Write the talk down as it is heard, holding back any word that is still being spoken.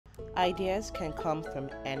Ideas can come from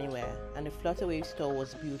anywhere, and the Flutterwave Store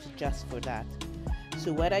was built just for that.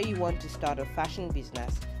 So whether you want to start a fashion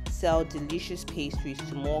business, sell delicious pastries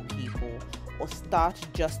to more people, or start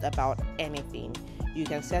just about anything, you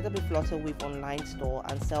can set up a Flutterwave online store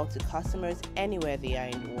and sell to customers anywhere they are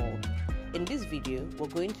in the world. In this video, we're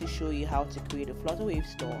going to show you how to create a Flutterwave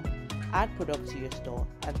store, add products to your store,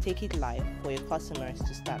 and take it live for your customers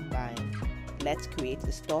to start buying. Let's create a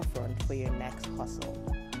storefront for your next hustle.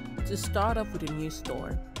 To start off with a new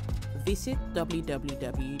store, visit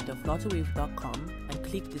www.flutterwave.com and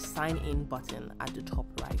click the Sign In button at the top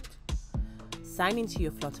right. Sign into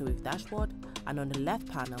your Flutterwave dashboard, and on the left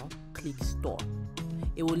panel, click Store.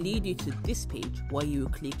 It will lead you to this page where you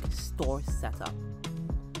will click Store Setup.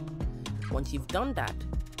 Once you've done that,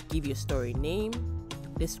 give your store a name,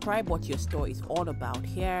 describe what your store is all about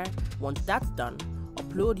here. Once that's done,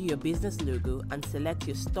 upload your business logo and select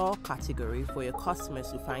your store category for your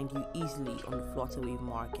customers to find you easily on the Flutterwave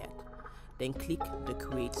market. Then click the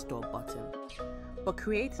Create Store button. But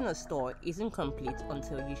creating a store isn't complete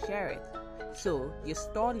until you share it. So your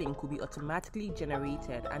store link will be automatically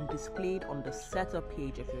generated and displayed on the setup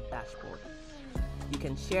page of your dashboard. You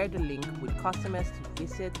can share the link with customers to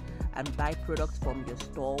visit and buy products from your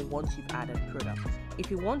store once you've added products. If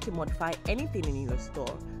you want to modify anything in your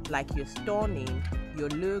store, like your store name, your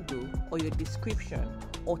logo, or your description,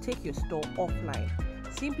 or take your store offline,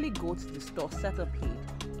 simply go to the store setup page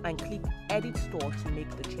and click Edit Store to make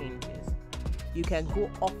the changes. You can go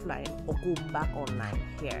offline or go back online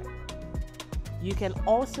here. You can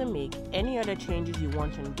also make any other changes you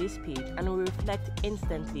want on this page and it will reflect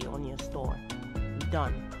instantly on your store.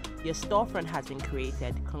 Done. Your storefront has been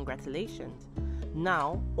created. Congratulations.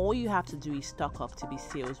 Now, all you have to do is stock up to be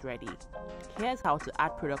sales ready. Here's how to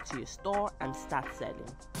add products to your store and start selling.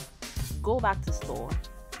 Go back to Store,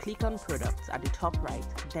 click on Products at the top right,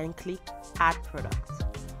 then click Add Products.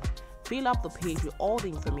 Fill up the page with all the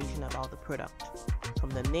information about the product, from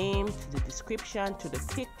the name to the description to the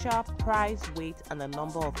picture, price, weight, and the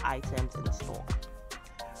number of items in the store.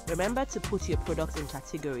 Remember to put your products in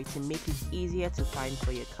category to make it easier to find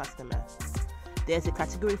for your customer. There's a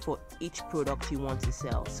category for each product you want to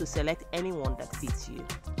sell, so select any one that fits you.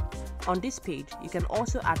 On this page, you can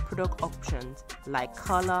also add product options like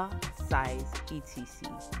color, size,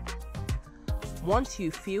 etc. Once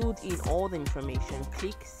you've filled in all the information,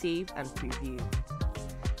 click Save and Preview.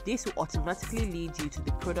 This will automatically lead you to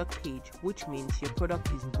the product page, which means your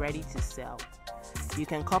product is ready to sell. You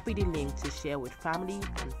can copy the link to share with family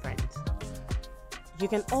and friends. You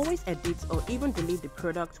can always edit or even delete the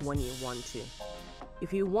product when you want to.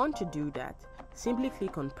 If you want to do that, simply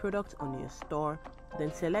click on Product on your store,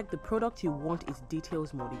 then select the product you want its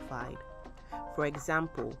details modified. For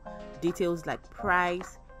example, details like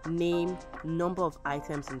price, name, number of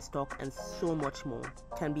items in stock, and so much more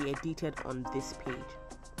can be edited on this page.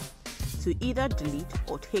 To either delete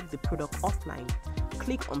or take the product offline,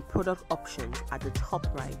 click on Product Options at the top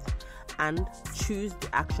right and choose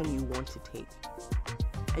the action you want to take.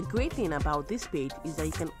 A great thing about this page is that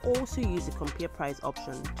you can also use the Compare Price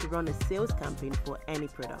option to run a sales campaign for any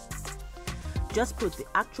product. Just put the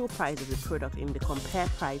actual price of the product in the Compare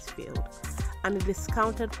Price field and the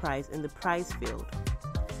discounted price in the Price field.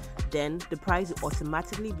 Then the price will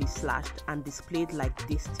automatically be slashed and displayed like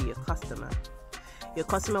this to your customer. Your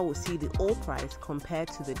customer will see the old price compared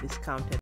to the discounted